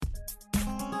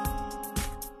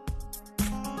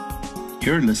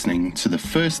You're listening to the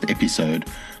first episode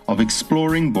of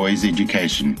Exploring Boys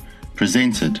Education,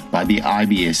 presented by the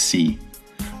IBSC.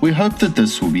 We hope that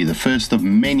this will be the first of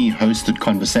many hosted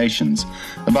conversations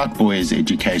about boys'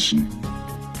 education.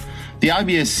 The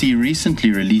IBSC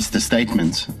recently released a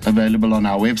statement available on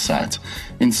our website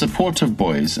in support of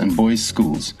boys and boys'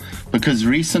 schools because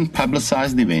recent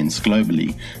publicized events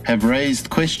globally have raised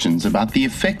questions about the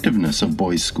effectiveness of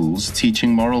boys' schools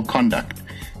teaching moral conduct,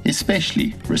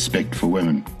 especially respect for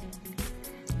women.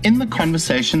 In the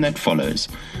conversation that follows,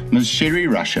 Ms. Sherry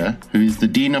Rusher, who is the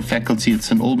Dean of Faculty at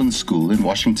St. Albans School in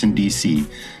Washington, D.C.,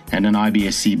 and an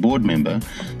IBSC board member,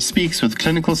 speaks with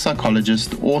clinical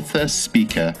psychologist, author,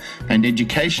 speaker, and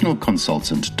educational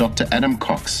consultant Dr. Adam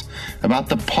Cox about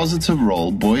the positive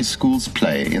role boys' schools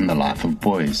play in the life of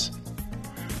boys.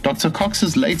 Dr.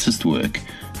 Cox's latest work,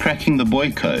 Cracking the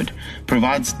Boy Code,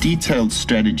 provides detailed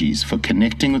strategies for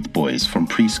connecting with boys from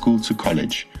preschool to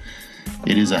college.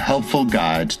 It is a helpful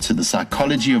guide to the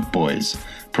psychology of boys,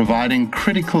 providing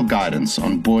critical guidance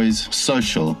on boys'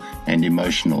 social and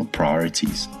emotional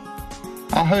priorities.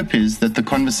 Our hope is that the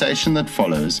conversation that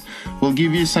follows will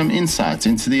give you some insight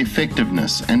into the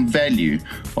effectiveness and value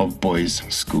of boys'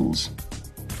 schools.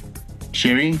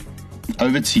 Sherry,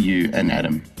 over to you and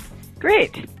Adam.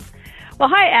 Great. Well,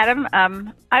 hi, Adam.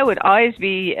 I would always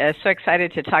be so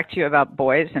excited to talk to you about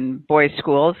boys and boys'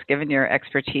 schools, given your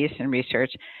expertise and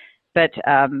research. But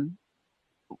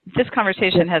this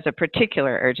conversation has a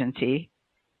particular urgency,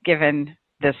 given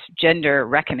this gender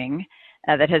reckoning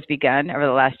that has begun over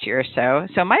the last year or so.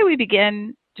 So might we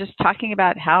begin just talking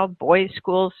about how boys'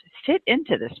 schools fit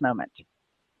into this moment?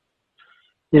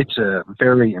 It's a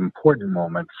very important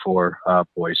moment for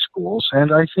boys' schools,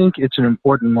 and I think it's an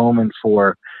important moment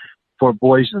for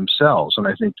boys themselves. And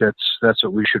I think that's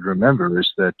what we should remember, is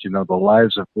that, you know, the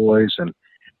lives of boys and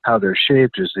how they're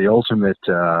shaped is the ultimate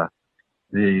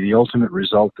the ultimate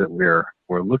result that we're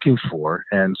looking for.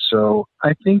 And so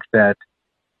I think that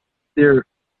there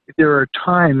are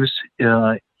times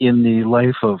in the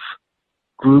life of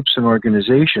groups and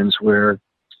organizations where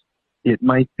it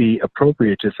might be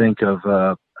appropriate to think of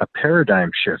a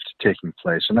paradigm shift taking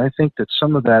place. And I think that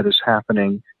some of that is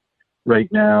happening right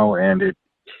now, and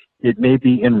it may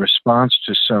be in response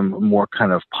to some more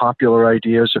kind of popular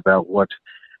ideas about what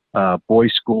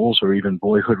boys' schools or even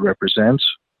boyhood represents,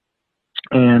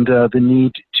 and the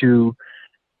need to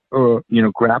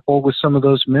grapple with some of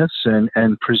those myths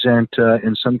and present,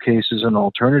 in some cases, an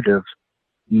alternative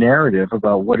narrative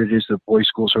about what it is that boys'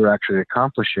 schools are actually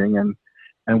accomplishing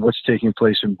and what's taking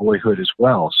place in boyhood as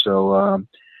well. So,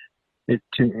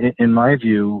 in my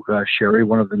view, Sherry,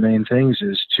 one of the main things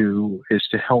is to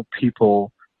help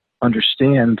people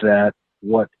understand that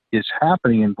what is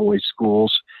happening in boys'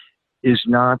 schools is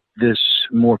not this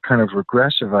more kind of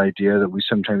regressive idea that we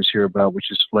sometimes hear about,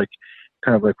 which is like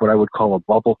what I would call a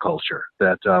bubble culture,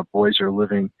 that boys are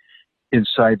living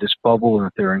inside this bubble and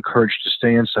that they're encouraged to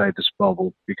stay inside this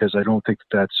bubble, because I don't think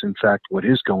that's in fact what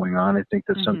is going on. I think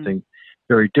that something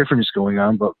very different is going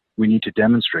on, but we need to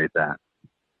demonstrate that.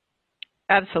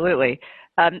 Absolutely.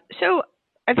 So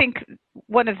I think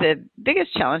one of the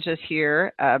biggest challenges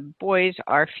here, boys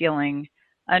are feeling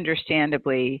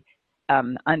understandably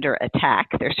under attack.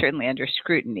 They're certainly under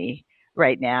scrutiny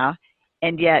right now,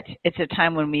 and yet it's a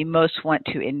time when we most want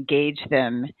to engage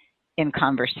them in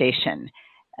conversation.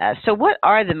 So what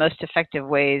are the most effective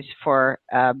ways for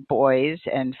boys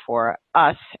and for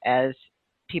us as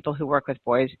people who work with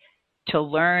boys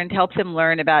to help them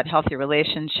learn about healthy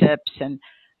relationships and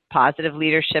positive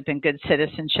leadership and good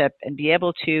citizenship, and be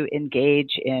able to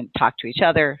engage in talk to each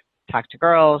other, talk to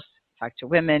girls, talk to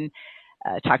women,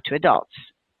 talk to adults?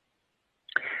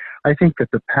 I think that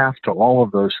the path to all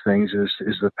of those things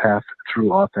is the path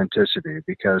through authenticity,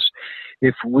 because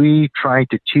if we try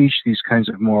to teach these kinds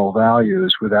of moral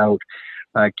values without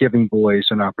giving boys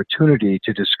an opportunity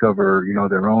to discover,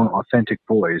 their own authentic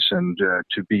voice and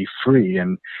to be free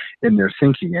in their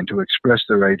thinking and to express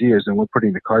their ideas, then we're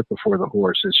putting the cart before the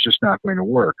horse. It's just not going to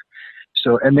work.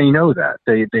 So, and they know that.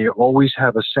 They always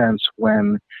have a sense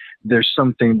when there's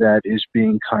something that is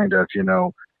being kind of,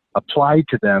 applied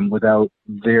to them without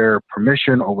their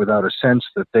permission or without a sense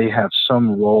that they have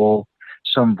some role,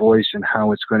 some voice in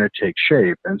how it's going to take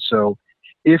shape. And so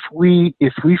if we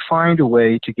find a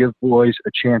way to give boys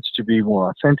a chance to be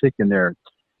more authentic in their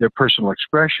personal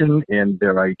expression, in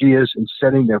their ideas, in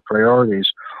setting their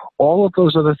priorities, all of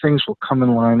those other things will come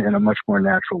in line in a much more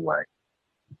natural way.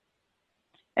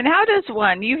 And how does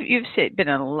one, you've been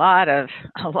in a lot of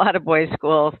boys'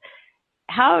 schools,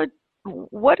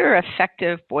 what are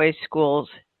effective boys' schools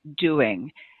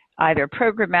doing, either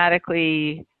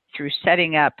programmatically through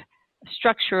setting up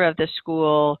structure of the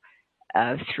school,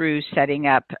 through setting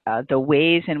up the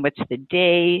ways in which the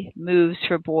day moves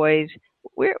for boys.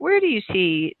 Where do you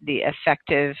see the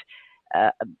effective,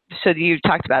 so you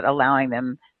talked about allowing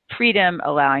them freedom,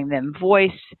 allowing them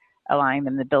voice, allowing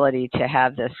them the ability to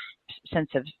have this sense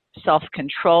of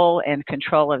self-control and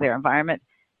control of their environment.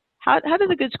 How do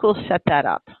the good schools set that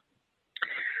up?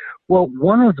 Well,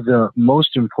 one of the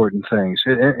most important things,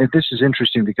 and this is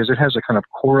interesting because it has a kind of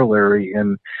corollary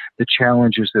in the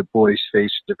challenges that boys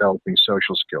face developing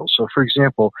social skills. So, for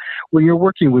example, when you're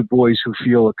working with boys who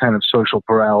feel a kind of social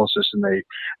paralysis and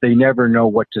they never know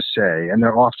what to say, and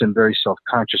they're often very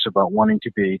self-conscious about wanting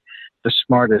to be the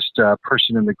smartest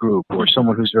person in the group or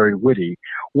someone who's very witty,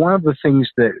 one of the things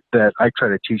that I try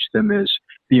to teach them is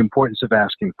the importance of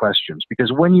asking questions.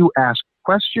 Because when you ask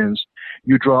questions,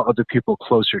 you draw other people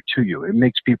closer to you. It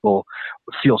makes people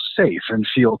feel safe and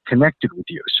feel connected with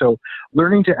you. So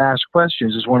learning to ask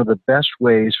questions is one of the best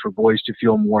ways for boys to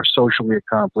feel more socially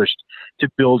accomplished, to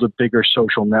build a bigger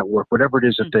social network, whatever it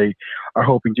is that they are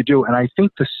hoping to do. And I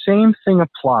think the same thing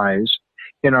applies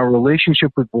in our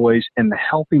relationship with boys and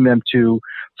helping them to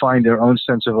find their own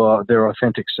sense of their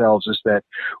authentic selves, is that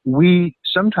we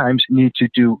sometimes need to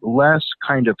do less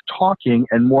kind of talking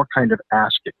and more kind of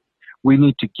asking. We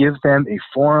need to give them a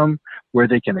forum where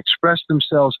they can express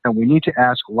themselves, and we need to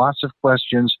ask lots of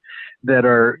questions that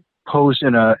are posed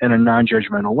in a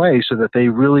non-judgmental way so that they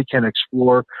really can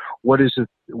explore what it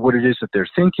is that they're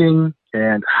thinking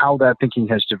and how that thinking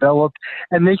has developed,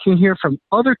 and they can hear from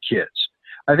other kids.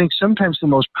 I think sometimes the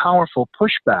most powerful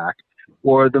pushback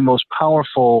or the most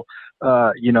powerful,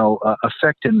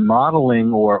 effect in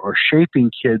modeling or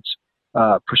shaping kids'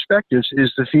 perspectives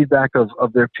is the feedback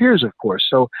of their peers, of course.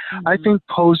 So I think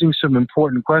posing some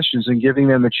important questions and giving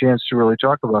them a chance to really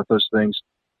talk about those things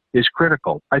is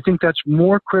critical. I think that's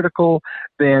more critical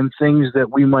than things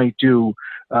that we might do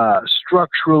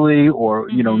structurally or,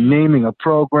 naming a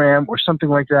program or something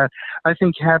like that. I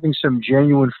think having some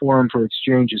genuine forum for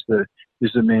exchange is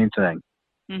the main thing.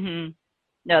 Mm-hmm.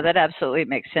 No, that absolutely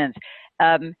makes sense.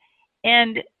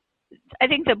 And I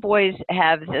think the boys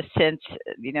have the sense,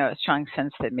 a strong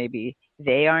sense that maybe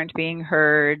they aren't being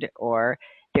heard or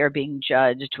they're being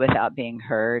judged without being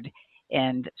heard.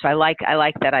 And so I like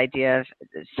that idea of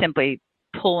simply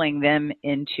pulling them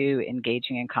into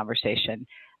engaging in conversation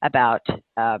about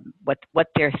what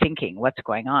they're thinking, what's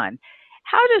going on.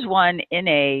 How does one in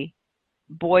a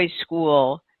boys'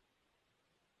 school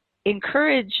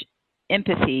encourage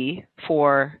empathy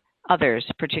for others,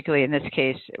 particularly in this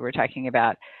case, we're talking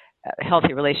about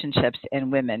healthy relationships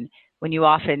in women, when you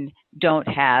often don't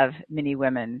have many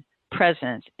women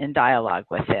present in dialogue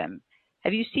with them?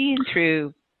 Have you seen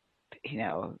through,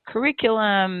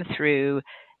 curriculum, through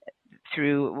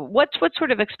what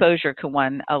sort of exposure can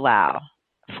one allow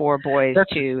for boys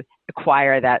to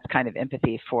acquire that kind of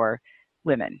empathy for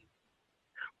women?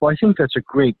 Well, I think that's a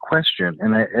great question,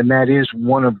 and that is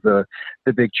one of the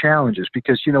big challenges,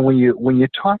 because when you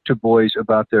talk to boys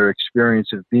about their experience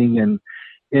of being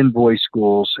in boys'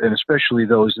 schools, and especially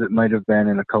those that might have been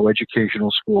in a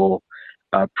coeducational school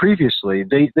previously,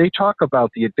 they talk about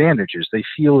the advantages. They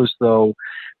feel as though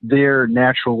their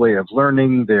natural way of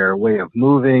learning, their way of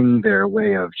moving, their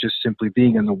way of just simply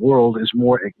being in the world is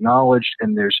more acknowledged,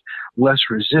 and there's less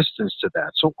resistance to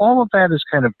that. So all of that is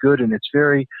kind of good, and it's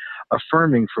very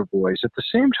affirming for boys. At the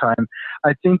same time,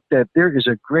 I think that there is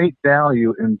a great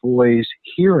value in boys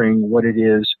hearing what it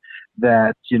is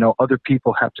that, other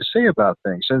people have to say about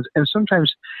things. And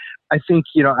sometimes I think,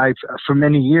 for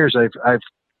many years, I've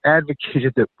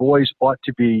advocated that boys ought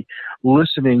to be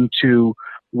listening to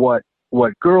what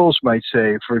girls might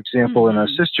say, for example, in a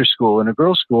sister school, in a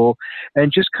girls' school,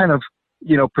 and just kind of,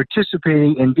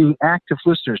 participating and being active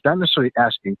listeners, not necessarily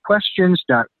asking questions,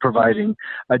 not providing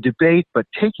a debate, but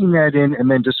taking that in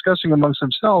and then discussing amongst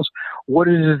themselves what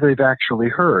it is they've actually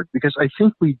heard. Because I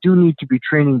think we do need to be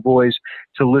training boys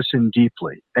to listen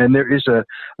deeply. And there is a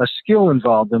skill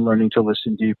involved in learning to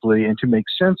listen deeply and to make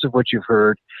sense of what you've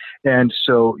heard. And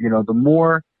so, the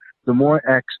more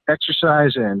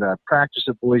exercise and practice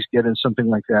that boys get in something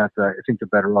like that, I think the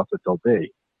better off that they'll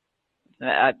be.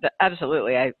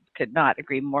 Absolutely. I could not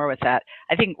agree more with that.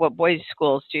 I think what boys'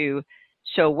 schools do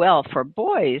so well for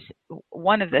boys,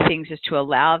 one of the things is to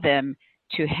allow them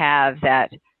to have that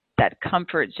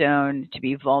comfort zone, to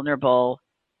be vulnerable,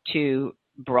 to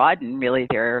broaden really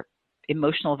their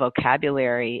emotional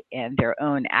vocabulary and their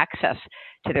own access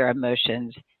to their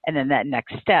emotions. And then that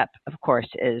next step, of course,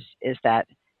 is that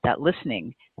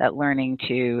listening, that learning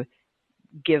to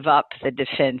give up the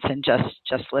defense and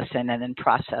just listen and then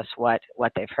process what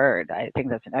they've heard. I think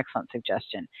that's an excellent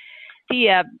suggestion.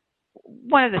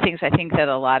 one of the things I think that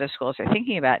a lot of schools are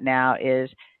thinking about now is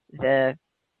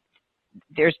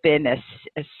there's been a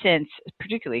sense,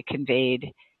 particularly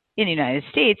conveyed in the United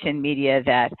States in media,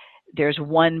 that there's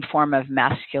one form of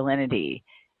masculinity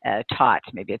taught,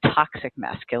 maybe a toxic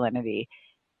masculinity.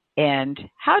 And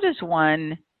how does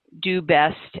one do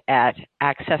best at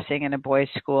accessing in a boys'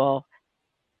 school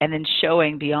and then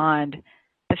showing beyond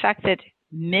the fact that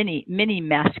many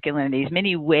masculinities,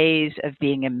 many ways of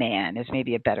being a man is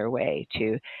maybe a better way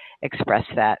to express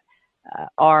that,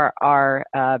 are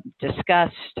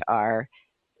discussed, are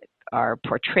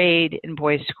portrayed in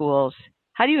boys' schools?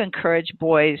 How do you encourage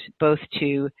boys both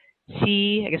to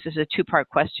see, I guess this is a two-part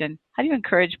question, how do you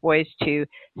encourage boys to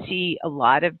see a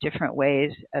lot of different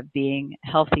ways of being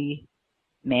a healthy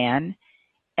man,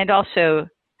 and also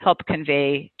help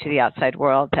convey to the outside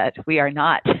world that we are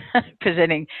not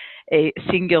presenting a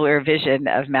singular vision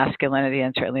of masculinity,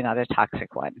 and certainly not a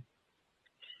toxic one?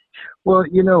 Well,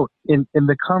 in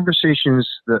the conversations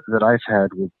that I've had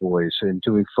with boys and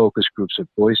doing focus groups at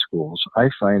boys' schools, I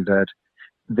find that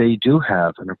they do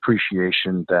have an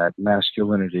appreciation that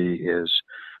masculinity is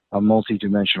a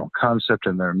multidimensional concept,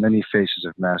 and there are many faces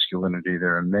of masculinity.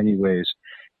 There are many ways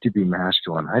to be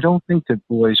masculine. I don't think that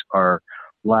boys are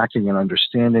lacking an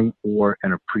understanding or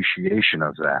an appreciation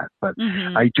of that, but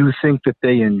I do think that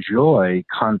they enjoy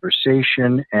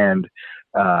conversation and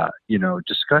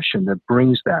discussion that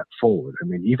brings that forward. I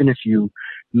mean, even if you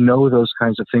know those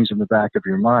kinds of things in the back of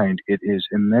your mind, it is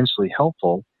immensely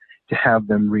helpful to have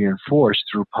them reinforced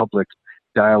through public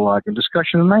dialogue and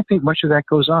discussion. And I think much of that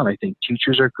goes on. I think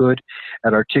teachers are good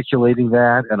at articulating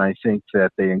that, and I think that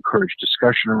they encourage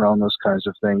discussion around those kinds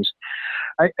of things.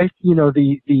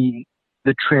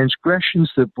 The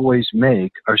transgressions that boys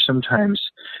make are sometimes,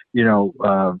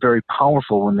 very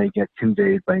powerful when they get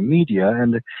conveyed by media.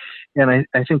 And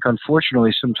I think,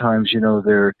 unfortunately, sometimes,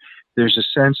 there's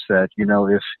a sense that,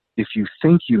 if you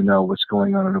think you know what's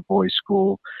going on in a boys'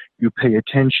 school, you pay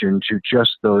attention to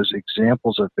just those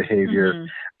examples of behavior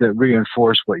that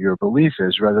reinforce what your belief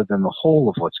is, rather than the whole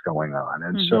of what's going on.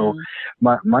 And so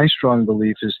my strong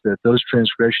belief is that those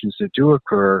transgressions that do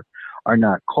occur are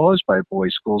not caused by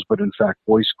boys' schools, but in fact,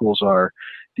 boys' schools are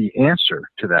the answer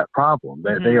to that problem.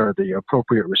 They are the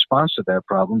appropriate response to that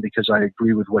problem, because I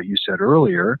agree with what you said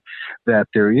earlier, that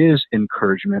there is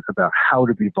encouragement about how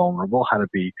to be vulnerable, how to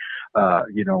be,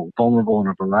 vulnerable in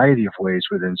a variety of ways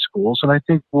within schools. And I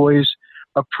think boys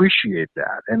appreciate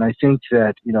that. And I think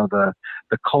that,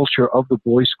 the culture of the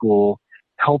boys' school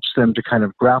helps them to kind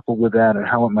of grapple with that and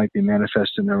how it might be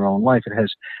manifest in their own life. It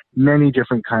has many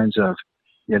different kinds of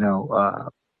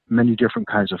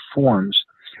forms,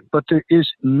 but there is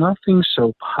nothing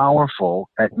so powerful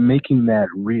at making that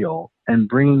real and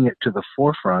bringing it to the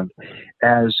forefront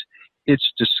as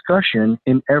its discussion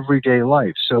in everyday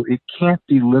life. So it can't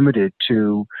be limited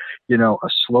to, a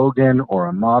slogan or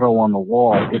a motto on the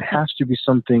wall. It has to be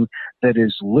something that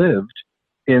is lived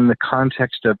in the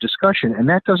context of discussion. And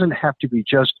that doesn't have to be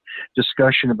just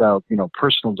discussion about,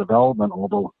 personal development,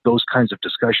 although those kinds of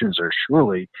discussions are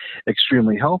surely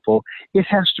extremely helpful. It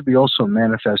has to be also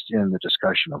manifest in the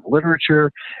discussion of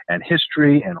literature and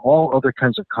history and all other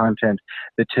kinds of content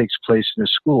that takes place in a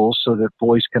school, so that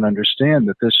boys can understand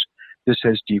that this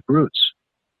has deep roots.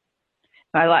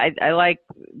 I like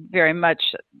very much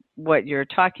what you're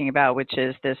talking about, which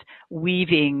is this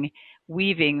weaving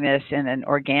this in an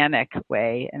organic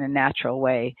way, in a natural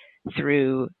way,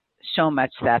 through so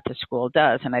much that the school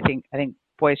does. And I think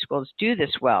boys' schools do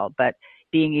this well, but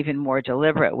being even more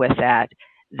deliberate with that,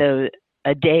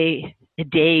 a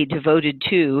day devoted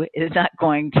to is not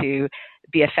going to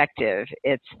be effective.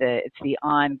 It's the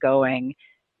ongoing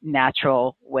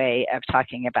natural way of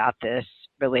talking about this,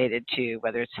 related to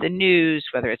whether it's the news,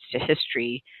 whether it's to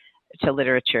history, to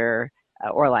literature,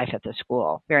 or life at the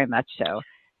school. Very much so.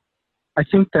 I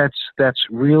think that's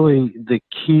really the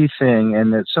key thing,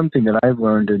 and that's something that I've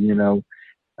learned in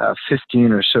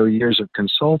 15 or so years of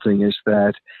consulting, is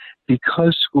that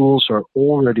because schools are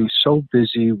already so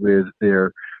busy with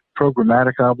their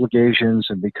programmatic obligations,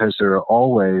 and because there are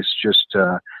always just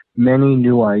many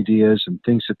new ideas and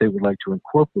things that they would like to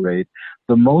incorporate,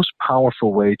 the most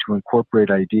powerful way to incorporate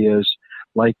ideas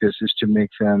like this is to make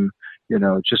them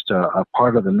just a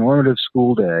part of the normative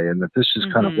school day, and that this is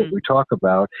kind of what we talk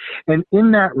about. And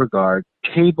in that regard,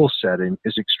 table setting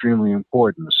is extremely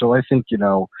important. So I think,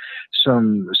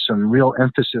 some real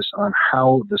emphasis on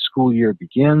how the school year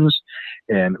begins,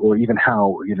 or even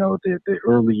how, the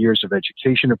early years of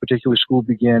education in a particular school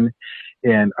begin,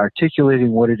 and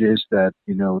articulating what it is that,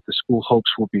 the school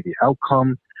hopes will be the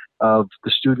outcome of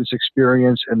the student's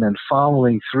experience, and then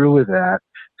following through with that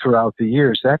throughout the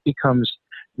years. That becomes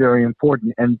very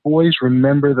important. And boys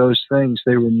remember those things.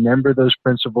 They remember those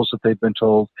principles that they've been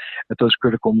told at those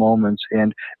critical moments.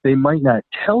 And they might not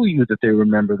tell you that they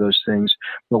remember those things,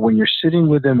 but when you're sitting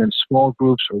with them in small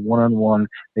groups or one-on-one,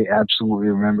 they absolutely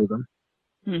remember them.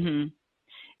 Mm-hmm.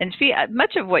 And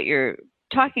much of what you're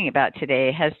talking about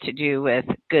today has to do with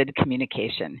good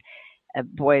communication.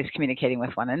 Boys communicating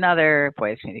with one another,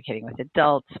 boys communicating with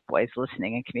adults, boys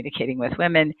listening and communicating with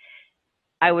women.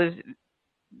 I was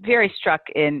very struck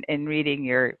in reading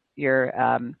your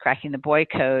Cracking the Boy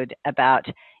Code about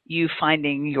you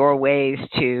finding your ways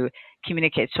to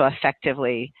communicate so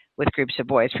effectively with groups of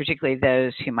boys, particularly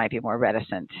those who might be more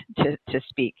reticent to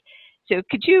speak. So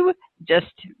could you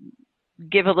just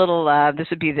give a little, this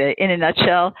would be the, in a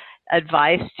nutshell,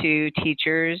 advice to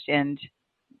teachers and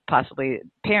possibly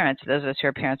parents, those of us who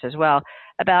are parents as well,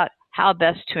 about how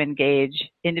best to engage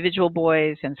individual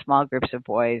boys and small groups of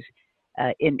boys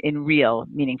in real,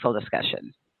 meaningful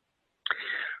discussion?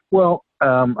 Well,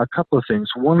 a couple of things.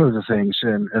 One of the things,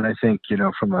 and I think,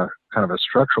 from a kind of a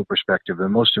structural perspective, the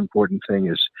most important thing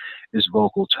is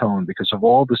vocal tone, because of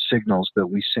all the signals that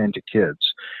we send to kids,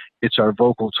 it's our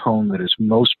vocal tone that is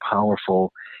most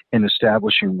powerful in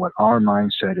establishing what our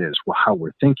mindset is, how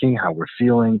we're thinking, how we're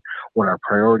feeling, what our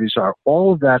priorities are.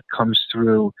 All of that comes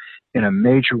through in a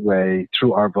major way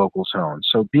through our vocal tone.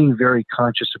 So being very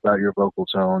conscious about your vocal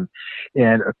tone.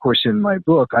 And of course, in my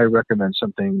book, I recommend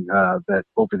something that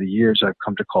over the years I've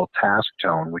come to call task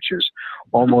tone, which is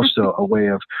almost a way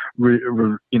of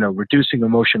reducing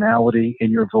emotionality in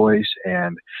your voice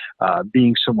and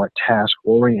being somewhat task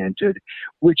oriented,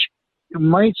 which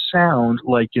might sound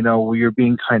like, you're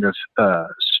being kind of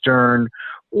stern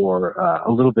or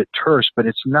a little bit terse, but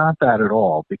it's not that at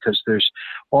all, because there's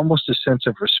almost a sense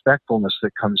of respectfulness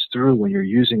that comes through when you're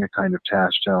using a kind of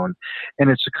task tone, and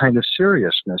it's a kind of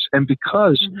seriousness. And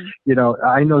because,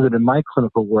 I know that in my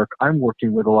clinical work, I'm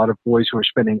working with a lot of boys who are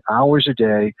spending hours a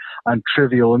day on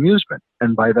trivial amusement,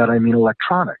 and by that I mean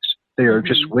electronics. They are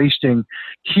just wasting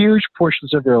huge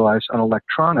portions of their lives on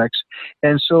electronics,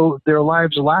 and so their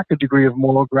lives lack a degree of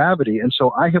moral gravity. And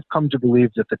so I have come to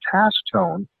believe that the task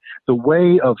tone, the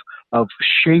way of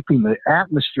shaping the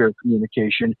atmosphere of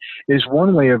communication, is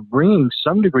one way of bringing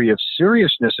some degree of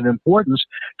seriousness and importance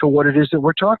to what it is that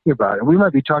we're talking about. And we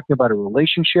might be talking about a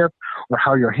relationship, or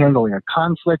how you're handling a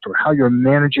conflict, or how you're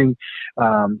managing,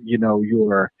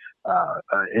 your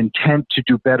intent to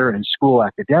do better in school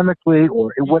academically,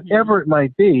 or whatever it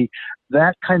might be.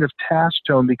 That kind of task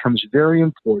tone becomes very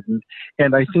important.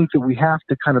 And I think that we have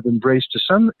to kind of embrace, to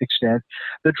some extent,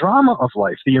 the drama of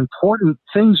life, the important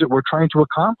things that we're trying to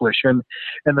accomplish, and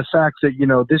the fact that,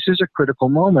 this is a critical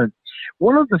moment.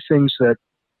 One of the things that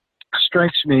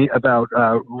strikes me about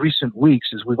recent weeks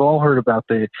is we've all heard about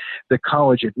the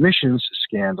college admissions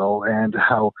scandal, and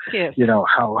how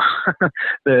how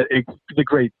the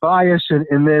great bias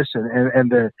in this, and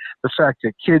the fact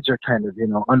that kids are kind of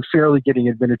unfairly getting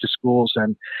admitted to schools.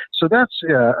 And so that's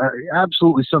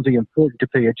absolutely something important to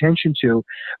pay attention to.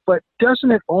 But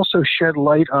doesn't it also shed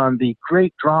light on the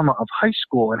great drama of high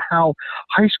school, and how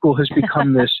high school has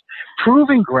become this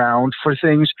proving ground for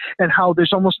things, and how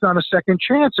there's almost not a second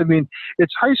chance? I mean,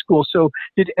 it's high school. So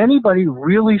did anybody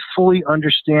really fully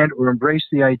understand or embrace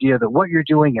the idea that what you're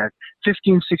doing at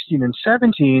 15, 16, and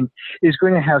 17 is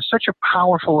going to have such a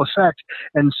powerful effect?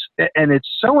 And it's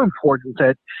so important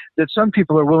that some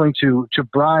people are willing to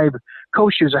bribe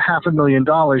coaches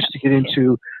 $500,000 to get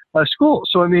into school.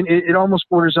 So, I mean, it almost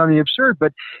borders on the absurd.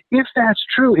 But if that's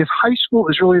true, if high school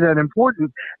is really that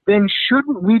important, then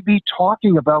shouldn't we be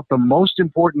talking about the most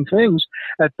important things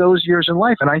at those years in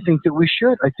life? And I think that we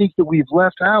should. I think that we've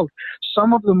left out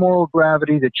some of the moral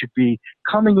gravity that should be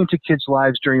coming into kids'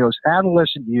 lives during those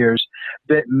adolescent years,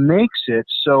 that makes it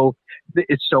so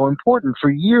it's so important. For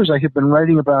years, I have been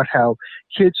writing about how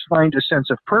kids find a sense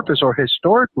of purpose, or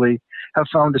historically have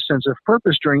found a sense of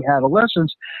purpose during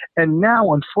adolescence. And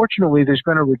now, unfortunately, there's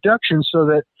been a reduction, so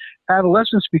that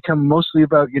adolescence become mostly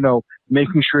about,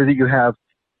 making sure that you have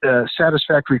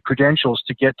satisfactory credentials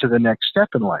to get to the next step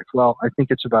in life. Well, I think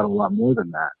it's about a lot more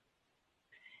than that.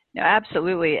 No,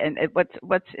 absolutely. And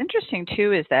what's interesting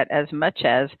too is that as much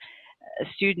as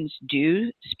students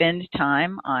do spend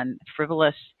time on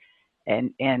frivolous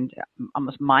and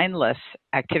almost mindless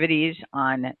activities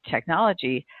on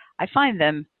technology, I find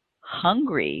them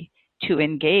hungry to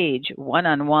engage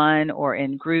one-on-one or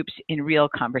in groups in real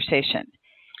conversation.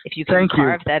 If you can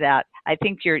carve that out, I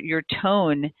think your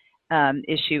tone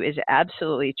issue is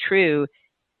absolutely true,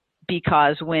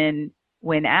 because when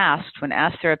asked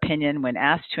their opinion, when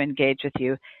asked to engage with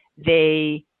you,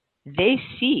 they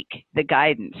seek the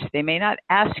guidance. They may not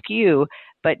ask you,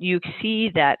 but you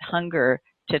see that hunger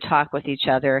to talk with each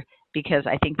other, because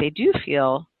I think they do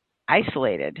feel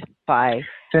isolated by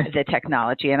the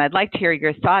technology. And I'd like to hear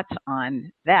your thoughts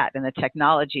on that and the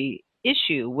technology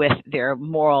issue with their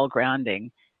moral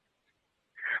grounding.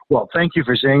 Well, thank you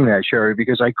for saying that, Sherry,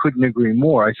 because I couldn't agree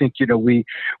more. I think, we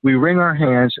wring our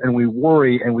hands and we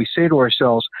worry and we say to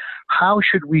ourselves, how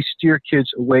should we steer kids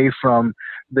away from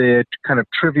the kind of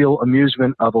trivial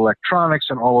amusement of electronics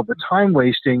and all of the time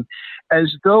wasting,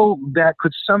 as though that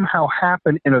could somehow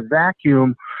happen in a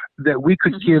vacuum, that we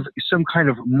could give some kind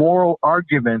of moral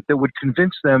argument that would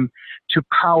convince them to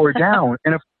power down.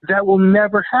 And if that will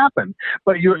never happen.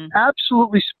 But you're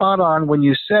absolutely spot on when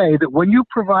you say that when you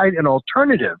provide an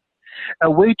alternative,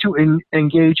 a way to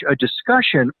engage a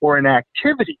discussion or an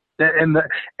activity, and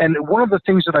one of the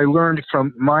things that I learned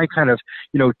from my kind of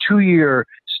 2-year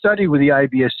study with the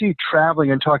IBSC,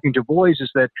 traveling and talking to boys,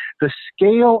 is that the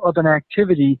scale of an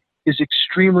activity is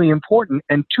extremely important,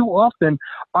 and too often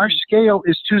our scale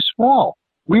is too small.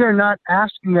 We are not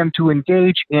asking them to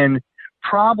engage in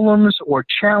problems or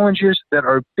challenges that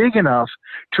are big enough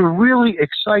to really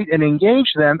excite and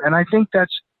engage them. And I think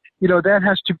that's, that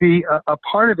has to be a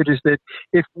part of it, is that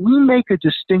if we make a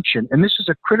distinction, and this is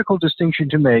a critical distinction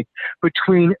to make,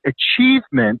 between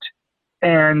achievement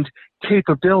and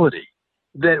capability,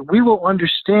 that we will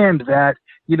understand that,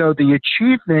 the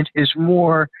achievement is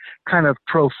more kind of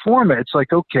pro forma. It's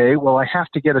like, okay, well, I have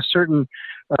to get a certain,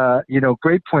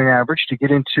 grade point average to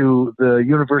get into the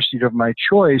university of my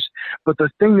choice. But the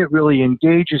thing that really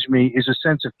engages me is a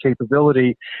sense of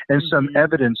capability and some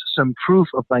evidence, some proof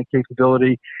of my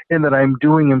capability, and that I'm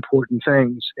doing important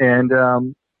things. And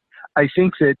I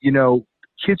think that,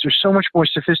 kids are so much more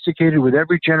sophisticated with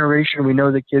every generation. We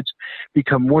know that kids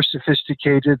become more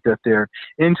sophisticated, that their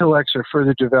intellects are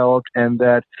further developed, and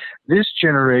that this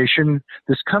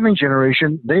coming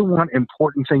generation, they want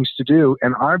important things to do.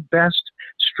 And our best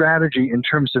strategy in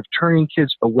terms of turning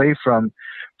kids away from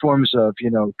forms of,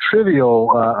 trivial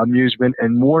amusement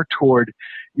and more toward,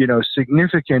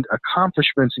 significant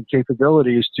accomplishments and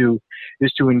capabilities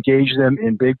is to engage them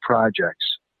in big projects,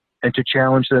 and to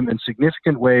challenge them in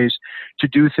significant ways to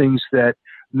do things that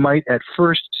might at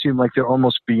first seem like they're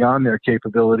almost beyond their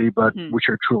capability, but which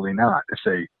are truly not,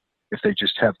 if they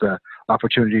just have the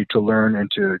opportunity to learn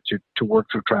and to work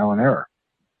through trial and error.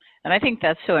 And I think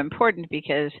that's so important,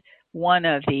 because one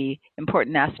of the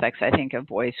important aspects, I think, of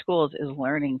boys' schools is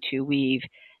learning to weave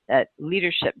that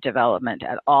leadership development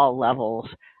at all levels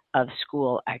of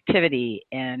school activity.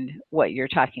 And what you're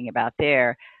talking about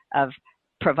there, of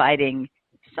providing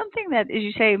something that, as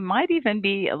you say, might even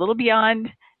be a little beyond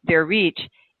their reach,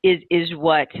 is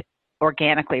what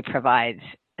organically provides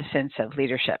a sense of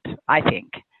leadership, I think.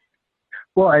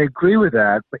 Well, I agree with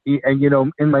that. And,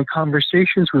 in my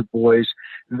conversations with boys,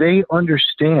 they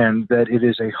understand that it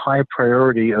is a high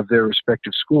priority of their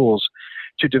respective schools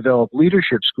to develop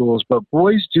leadership schools. But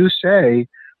boys do say,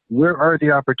 where are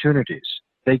the opportunities?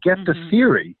 They get the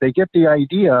theory, they get the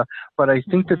idea, but I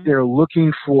think that they're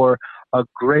looking for a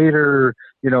greater,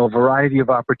 variety of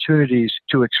opportunities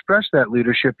to express that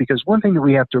leadership. Because one thing that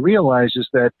we have to realize is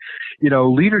that,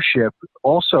 leadership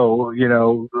also,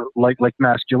 like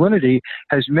masculinity,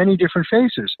 has many different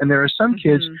faces. And there are some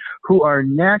kids who are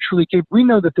naturally capable. We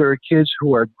know that there are kids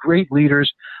who are great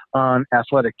leaders on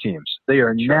athletic teams. They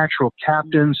are natural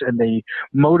captains, and they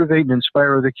motivate and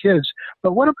inspire other kids.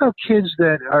 But what about kids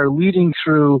that are leading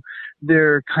through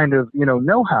their kind of,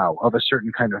 know-how of a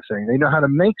certain kind of thing? They know how to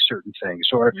make certain things,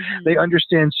 or they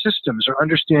understand systems, or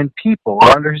understand people,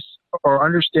 or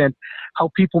understand how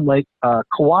people might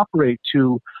cooperate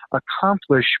to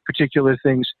accomplish particular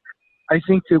things. I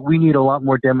think that we need a lot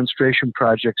more demonstration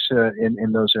projects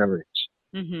in those areas.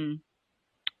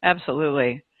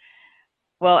 Absolutely.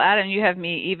 Well, Adam, you have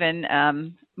me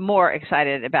even more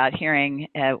excited about hearing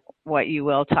what you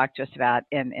will talk just about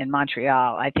in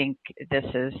Montreal. I think this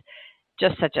is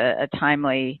just such a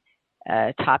timely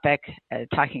topic,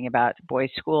 talking about boys'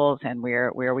 schools and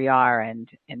where we are and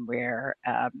where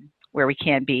we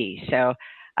can be. So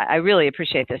I really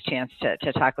appreciate this chance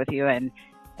to talk with you, and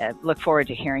look forward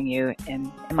to hearing you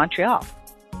in Montreal.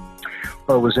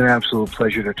 Well, it was an absolute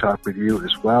pleasure to talk with you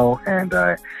as well, and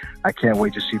I can't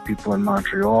wait to see people in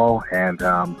Montreal. And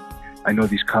I know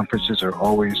these conferences are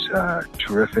always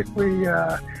terrifically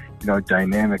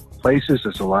dynamic places.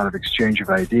 There's a lot of exchange of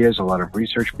ideas, a lot of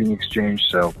research being exchanged,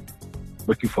 so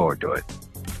looking forward to it.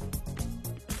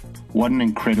 What an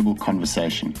incredible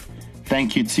conversation.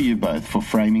 Thank you to you both for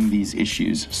framing these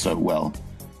issues so well.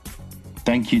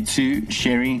 Thank you to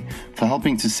Sherry for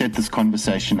helping to set this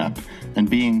conversation up and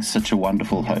being such a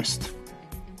wonderful host.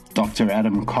 Dr.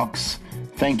 Adam Cox,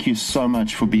 thank you so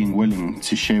much for being willing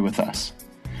to share with us.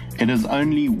 It has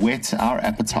only whet our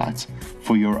appetite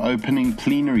for your opening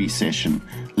plenary session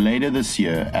later this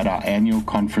year at our annual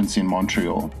conference in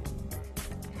Montreal.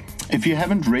 If you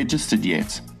haven't registered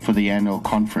yet for the annual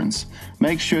conference,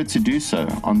 make sure to do so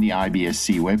on the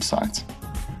IBSC website.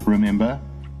 Remember,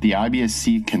 the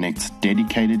IBSC connects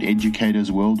dedicated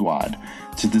educators worldwide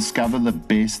to discover the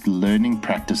best learning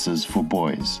practices for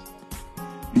boys.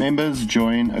 Members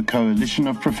join a coalition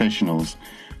of professionals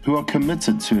who are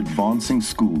committed to advancing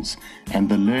schools and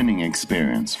the learning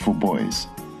experience for boys.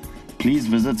 Please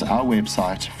visit our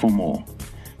website for more,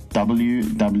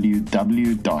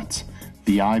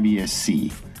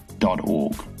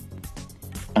 www.theibsc.org.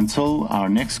 Until our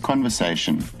next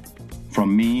conversation,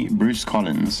 from me, Bruce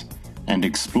Collins, and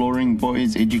Exploring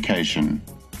Boys Education,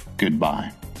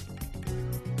 goodbye.